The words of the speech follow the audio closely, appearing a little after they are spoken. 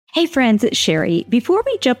Hey friends, it's Sherry. Before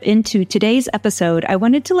we jump into today's episode, I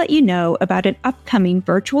wanted to let you know about an upcoming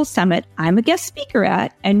virtual summit I'm a guest speaker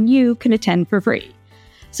at, and you can attend for free.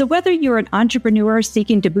 So whether you're an entrepreneur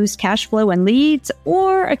seeking to boost cash flow and leads,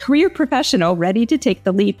 or a career professional ready to take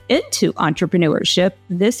the leap into entrepreneurship,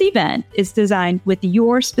 this event is designed with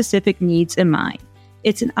your specific needs in mind.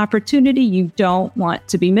 It's an opportunity you don't want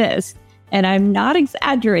to be missed. And I'm not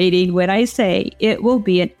exaggerating when I say it will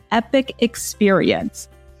be an epic experience.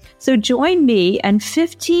 So join me and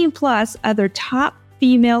 15 plus other top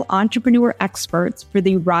female entrepreneur experts for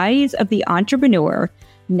the Rise of the Entrepreneur,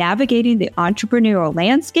 Navigating the Entrepreneurial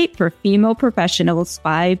Landscape for Female Professionals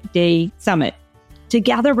 5-Day Summit.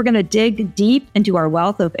 Together, we're going to dig deep into our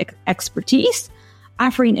wealth of expertise,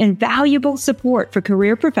 offering invaluable support for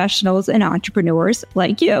career professionals and entrepreneurs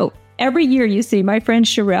like you. Every year, you see my friend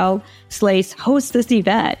Sherelle Slace host this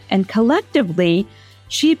event, and collectively,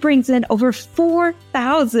 she brings in over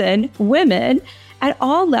 4,000 women at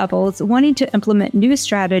all levels wanting to implement new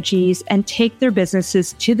strategies and take their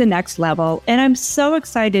businesses to the next level. And I'm so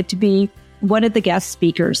excited to be one of the guest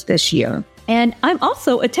speakers this year. And I'm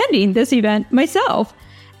also attending this event myself,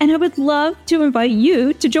 and I would love to invite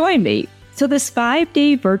you to join me. So this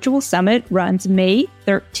 5-day virtual summit runs May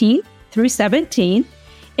 13th through 17th.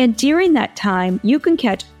 And during that time, you can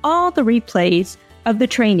catch all the replays of the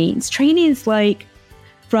trainings like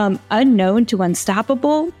from Unknown to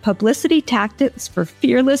Unstoppable, Publicity Tactics for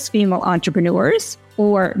Fearless Female Entrepreneurs,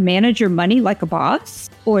 or Manage Your Money Like a Boss,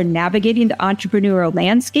 or Navigating the Entrepreneurial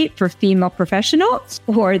Landscape for Female Professionals,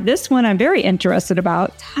 or this one I'm very interested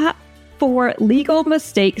about, Top 4 Legal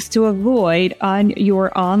Mistakes to Avoid on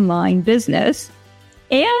Your Online Business.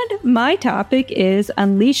 And my topic is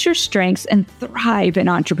Unleash Your Strengths and Thrive in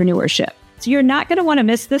Entrepreneurship. So you're not going to want to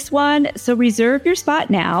miss this one, so reserve your spot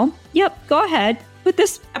now. Yep, go ahead. Put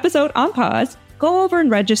this episode on pause, go over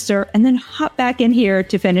and register, and then hop back in here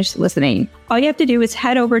to finish listening. All you have to do is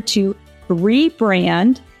head over to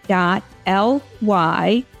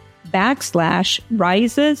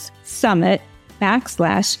rebrand.ly/Rises Summit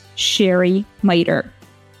 /Sherry Miter.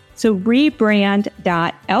 So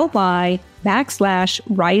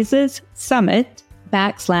rebrand.ly/Rises Summit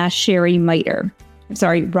 /Sherry Miter. I'm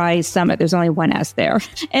sorry, Rise Summit. There's only one S there.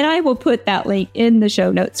 And I will put that link in the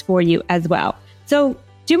show notes for you as well. So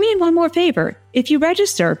do me one more favor. If you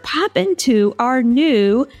register, pop into our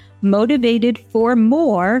new Motivated for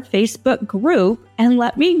More Facebook group and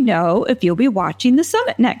let me know if you'll be watching the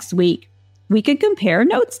summit next week. We can compare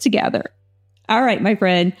notes together. All right, my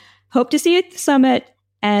friend. Hope to see you at the summit.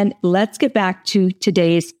 And let's get back to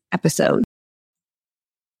today's episode.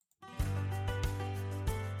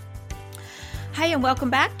 Hi, and welcome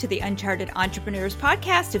back to the Uncharted Entrepreneurs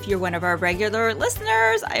Podcast. If you're one of our regular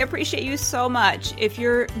listeners, I appreciate you so much. If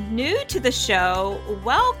you're new to the show,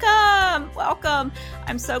 welcome.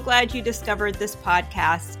 I'm so glad you discovered this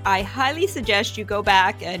podcast. I highly suggest you go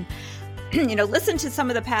back and listen to some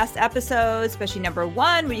of the past episodes, especially number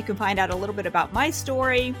 1, where you can find out a little bit about my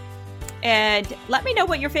story. And let me know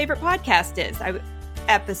what your favorite podcast is.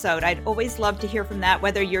 Episode. I'd always love to hear from that,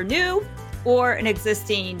 whether you're new or an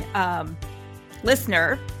existing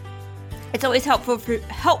listener. It's always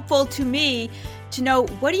helpful to me to know,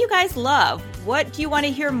 what do you guys love? What do you want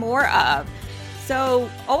to hear more of? So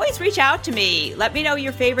always reach out to me. Let me know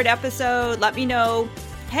your favorite episode. Let me know,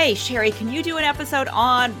 hey, Sherry, can you do an episode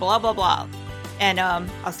on blah, blah, blah? And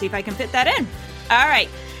I'll see if I can fit that in. All right,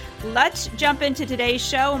 let's jump into today's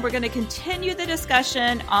show, and we're going to continue the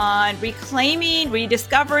discussion on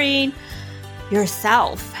rediscovering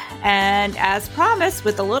yourself. And as promised,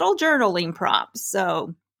 with a little journaling prompt.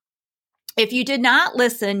 So if you did not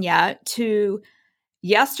listen yet to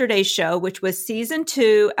yesterday's show, which was season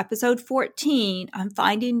 2, episode 14, on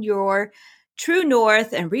finding your true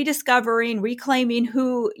north and reclaiming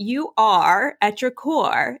who you are at your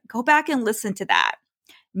core, go back and listen to that.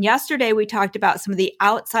 Yesterday, we talked about some of the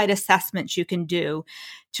outside assessments you can do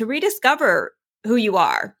to rediscover who you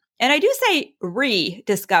are. And I do say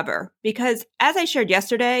rediscover because, as I shared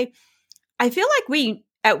yesterday, I feel like we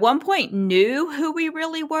at one point knew who we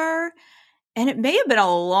really were. And it may have been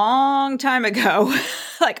a long time ago,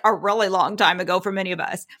 like a really long time ago for many of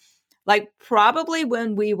us, like probably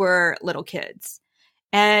when we were little kids.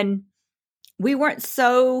 And we weren't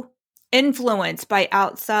so influenced by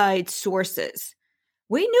outside sources.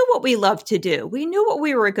 We knew what we loved to do. We knew what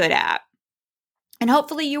we were good at. And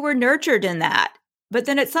hopefully you were nurtured in that. But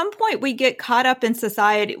then at some point we get caught up in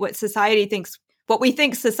society, what we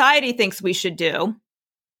think society thinks we should do.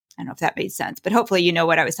 I don't know if that made sense, but hopefully you know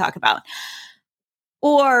what I was talking about.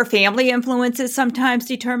 Or family influences sometimes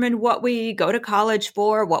determine what we go to college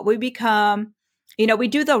for, what we become. we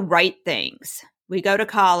do the right things. We go to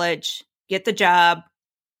college, get the job,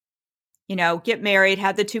 get married,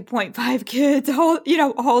 have the 2.5 kids,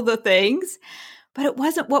 all the things. But it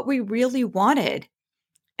wasn't what we really wanted.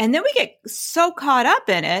 And then we get so caught up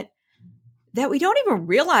in it that we don't even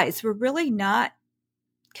realize we're really not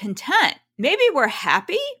content. Maybe we're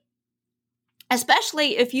happy,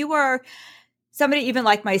 especially if you are somebody even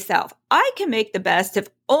like myself. I can make the best of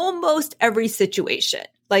almost every situation.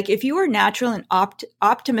 Like if you are natural and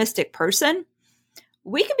optimistic person,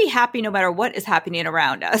 we can be happy no matter what is happening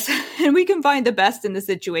around us. And we can find the best in the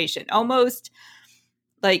situation. Almost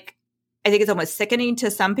like, I think it's almost sickening to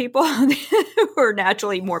some people who are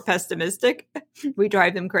naturally more pessimistic. We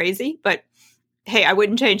drive them crazy. But hey, I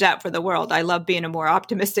wouldn't change that for the world. I love being a more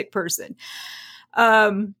optimistic person.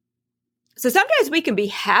 So sometimes we can be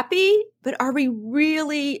happy, but are we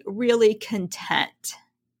really, really content?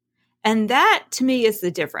 And that to me is the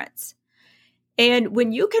difference. And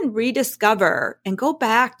when you can rediscover and go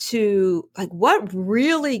back to like what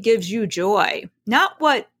really gives you joy, not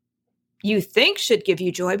what you think should give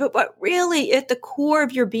you joy, but what really at the core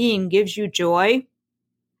of your being gives you joy,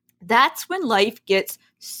 that's when life gets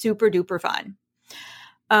super duper fun.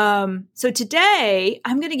 So today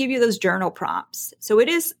I'm going to give you those journal prompts. So it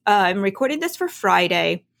is, I'm recording this for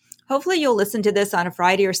Friday. Hopefully you'll listen to this on a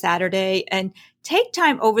Friday or Saturday and take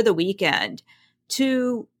time over the weekend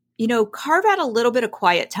to, carve out a little bit of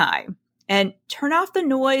quiet time and turn off the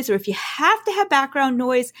noise. Or if you have to have background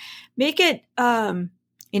noise, make it,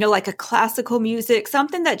 like a classical music,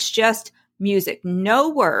 something that's just music, no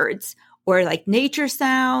words, or like nature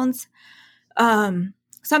sounds,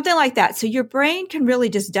 something like that. So your brain can really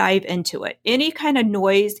just dive into it. Any kind of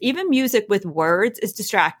noise, even music with words, is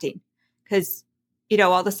distracting because,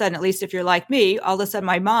 all of a sudden, at least if you're like me, all of a sudden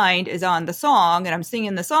my mind is on the song and I'm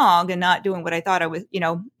singing the song and not doing what I thought I was,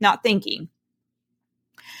 not thinking.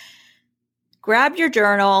 Grab your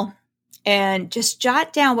journal and just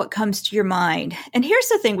jot down what comes to your mind. And here's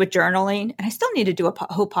the thing with journaling, and I still need to do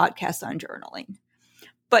a whole podcast on journaling.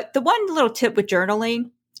 But the one little tip with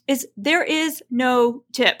journaling is there is no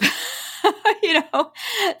tip.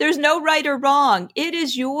 There's no right or wrong. It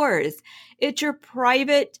is yours. It's your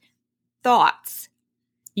private thoughts.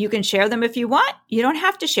 You can share them if you want. You don't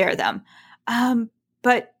have to share them.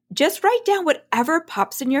 But just write down whatever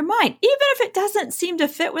pops in your mind. Even if it doesn't seem to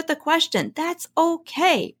fit with the question, that's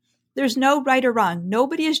okay. There's no right or wrong.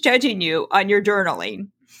 Nobody is judging you on your journaling.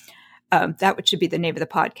 That should be the name of the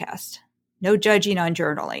podcast. No judging on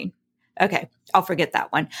journaling. Okay, I'll forget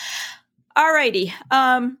that one. All righty.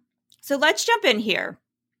 So let's jump in here.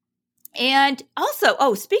 And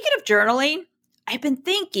also, speaking of journaling, I've been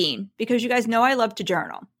thinking, because you guys know I love to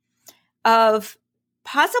journal, of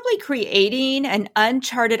possibly creating an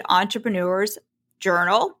Uncharted Entrepreneur's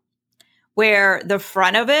journal where the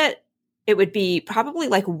front of it would be probably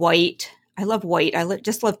like white. I love white.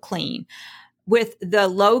 Just love clean, with the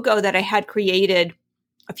logo that I had created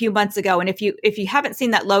a few months ago. And if you haven't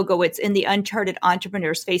seen that logo, it's in the Uncharted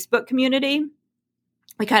Entrepreneurs Facebook community.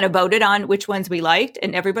 We kind of voted on which ones we liked,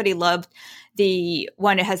 and everybody loved the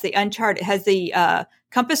one. It has the Uncharted, it has the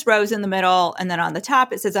compass rose in the middle, and then on the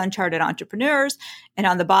top it says Uncharted Entrepreneurs, and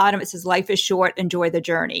on the bottom it says Life is short, enjoy the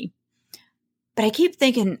journey. But I keep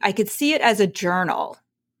thinking I could see it as a journal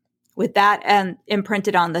with that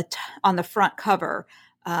imprinted on the front cover.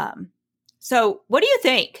 So what do you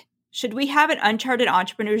think? Should we have an Uncharted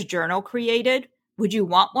Entrepreneurs journal created? Would you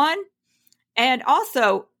want one? And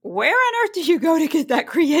also, where on earth do you go to get that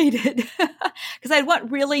created? Because I'd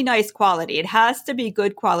want really nice quality. It has to be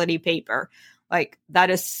good quality paper. Like, that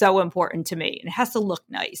is so important to me. And it has to look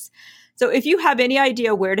nice. So if you have any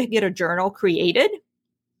idea where to get a journal created,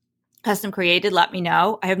 custom created, let me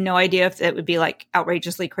know. I have no idea if it would be like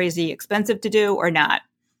outrageously crazy expensive to do or not.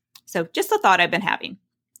 So just a thought I've been having.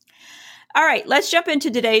 All right, let's jump into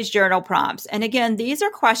today's journal prompts. And again, these are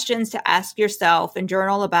questions to ask yourself and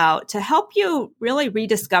journal about to help you really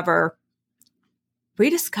rediscover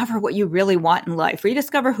what you really want in life,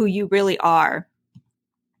 rediscover who you really are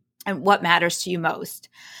and what matters to you most.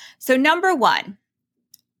 So number one,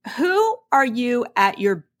 who are you at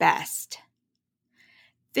your best?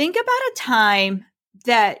 Think about a time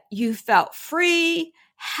that you felt free,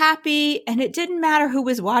 happy, and it didn't matter who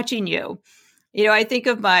was watching you. I think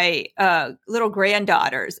of my little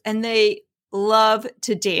granddaughters, and they love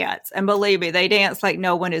to dance. And believe me, they dance like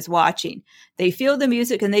no one is watching. They feel the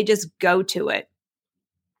music and they just go to it.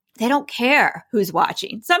 They don't care who's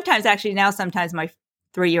watching. Sometimes my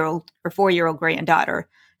 3-year-old or 4-year-old granddaughter,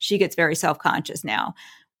 she gets very self-conscious now,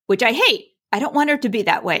 which I hate. I don't want her to be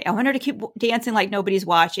that way. I want her to keep dancing like nobody's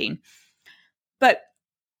watching. But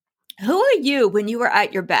Who are you when you are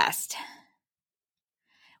at your best?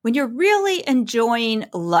 When you're really enjoying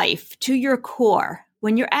life to your core,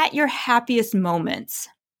 when you're at your happiest moments?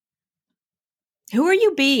 Who are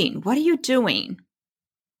you being? What are you doing?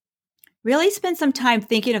 Really spend some time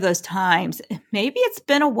thinking of those times. Maybe it's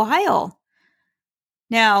been a while.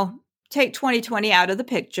 Now, take 2020 out of the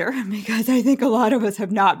picture because I think a lot of us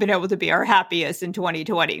have not been able to be our happiest in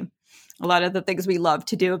 2020. A lot of the things we love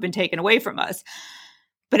to do have been taken away from us.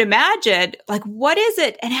 But imagine, like, what is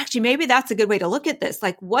it? And actually, maybe that's a good way to look at this.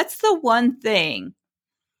 Like, what's the one thing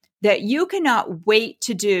that you cannot wait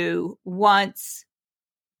to do once,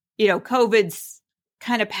 COVID's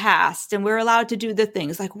kind of passed and we're allowed to do the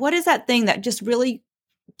things? Like, what is that thing that just really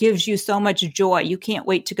gives you so much joy you can't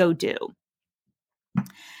wait to go do?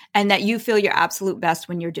 And that you feel your absolute best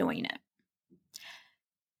when you're doing it.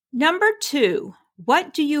 Number 2,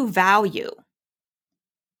 what do you value?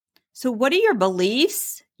 So what are your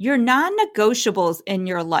beliefs, your non-negotiables in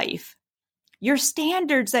your life, your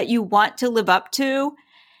standards that you want to live up to,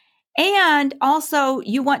 and also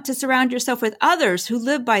you want to surround yourself with others who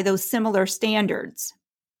live by those similar standards?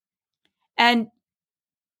 And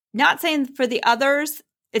not saying for the others,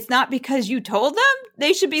 it's not because you told them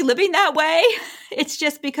they should be living that way. It's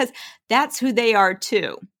just because that's who they are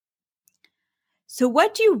too. So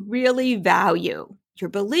what do you really value? Your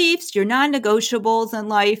beliefs, your non-negotiables in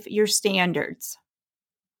life, your standards.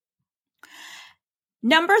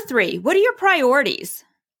 Number 3, what are your priorities?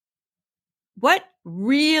 What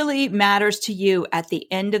really matters to you at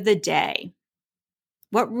the end of the day?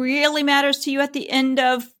 What really matters to you at the end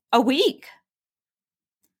of a week?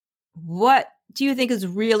 What do you think is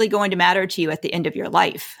really going to matter to you at the end of your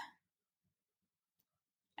life?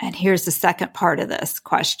 And here's the second part of this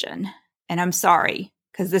question. And I'm sorry,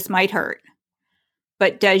 because this might hurt.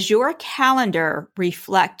 But does your calendar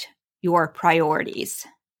reflect your priorities?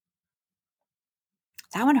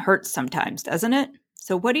 That one hurts sometimes, doesn't it?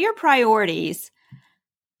 So what are your priorities?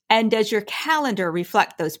 And does your calendar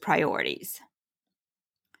reflect those priorities?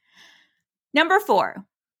 Number 4,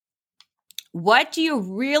 what do you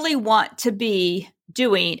really want to be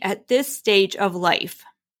doing at this stage of life?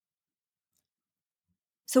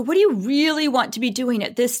 So what do you really want to be doing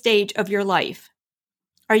at this stage of your life?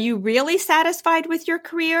 Are you really satisfied with your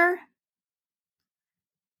career?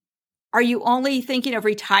 Are you only thinking of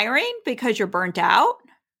retiring because you're burnt out?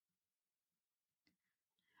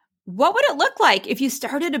 What would it look like if you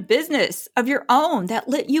started a business of your own that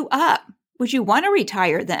lit you up? Would you want to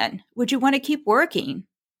retire then? Would you want to keep working?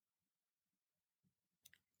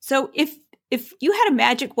 So if you had a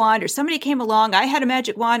magic wand or somebody came along, I had a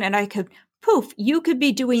magic wand and I could, poof, you could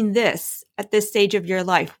be doing this at this stage of your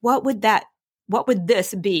life. What would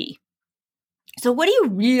this be? So what do you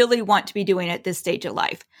really want to be doing at this stage of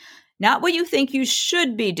life? Not what you think you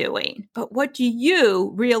should be doing, but what do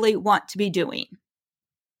you really want to be doing?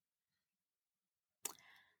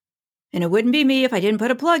 And it wouldn't be me if I didn't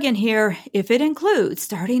put a plug in here. If it includes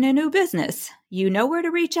starting a new business, you know where to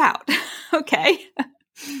reach out. Okay.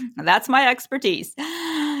 That's my expertise.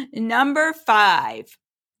 Number 5.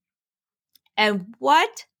 And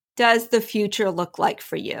what does the future look like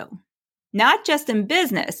for you? Not just in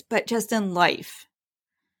business, but just in life.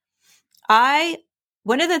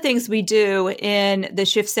 One of the things we do in the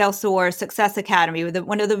Shift Sales Soar Success Academy,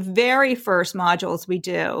 one of the very first modules we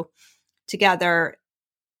do together,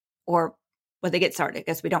 or when they get started, I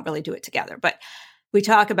guess we don't really do it together, but we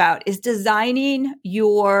talk about is designing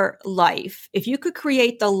your life. If you could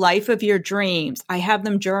create the life of your dreams, I have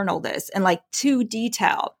them journal this in like to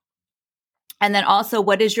detail. And then also,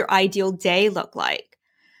 what does your ideal day look like?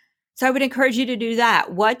 So I would encourage you to do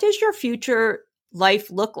that. What does your future life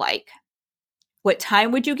look like? What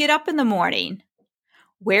time would you get up in the morning?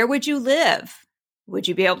 Where would you live? Would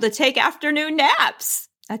you be able to take afternoon naps?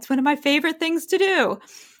 That's one of my favorite things to do.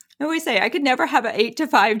 I always say I could never have an 8 to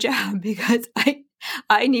 5 job because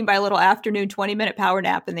I need my little afternoon 20-minute power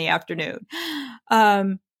nap in the afternoon.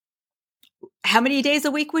 How many days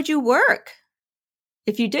a week would you work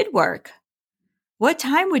if you did work? What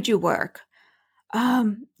time would you work?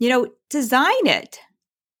 Design it.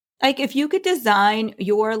 Like if you could design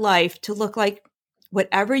your life to look like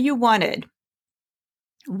whatever you wanted,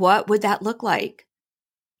 what would that look like?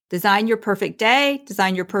 Design your perfect day,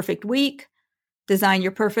 design your perfect week, design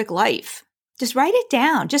your perfect life. Just write it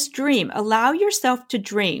down. Just dream. Allow yourself to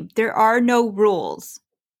dream. There are no rules.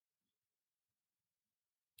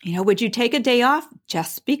 Would you take a day off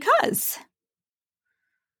just because?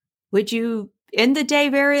 Would you end the day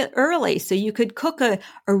very early so you could cook a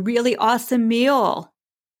really awesome meal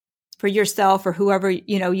for yourself or whoever,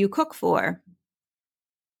 you cook for?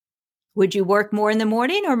 Would you work more in the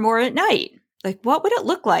morning or more at night? Like, what would it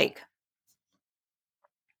look like?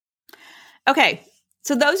 Okay,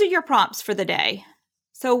 so those are your prompts for the day.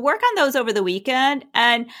 So work on those over the weekend,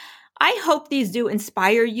 and I hope these do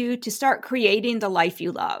inspire you to start creating the life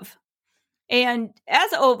you love. And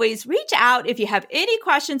as always, reach out if you have any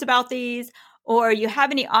questions about these or you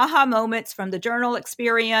have any aha moments from the journal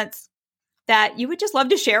experience that you would just love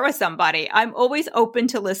to share with somebody. I'm always open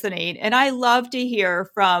to listening, and I love to hear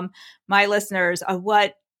from my listeners of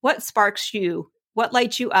what sparks you, what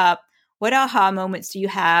lights you up, what aha moments do you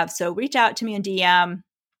have. So reach out to me in DM,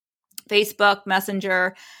 Facebook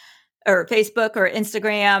Messenger, or Facebook or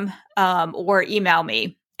Instagram, or email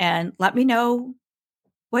me and let me know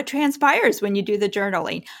what transpires when you do the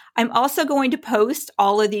journaling. I'm also going to post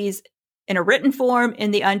all of these in a written form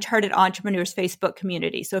in the Uncharted Entrepreneurs Facebook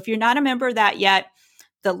community. So if you're not a member of that yet,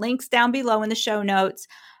 the link's down below in the show notes.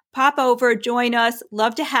 Pop over, join us.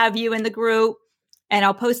 Love to have you in the group. And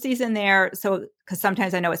I'll post these in there because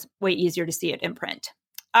sometimes I know it's way easier to see it in print.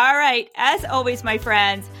 All right. As always, my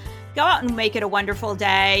friends, go out and make it a wonderful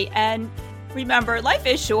day. And remember, life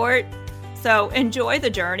is short. So enjoy the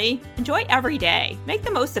journey. Enjoy every day. Make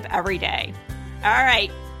the most of every day. All right.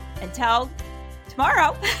 Until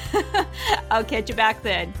tomorrow, I'll catch you back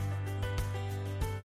then.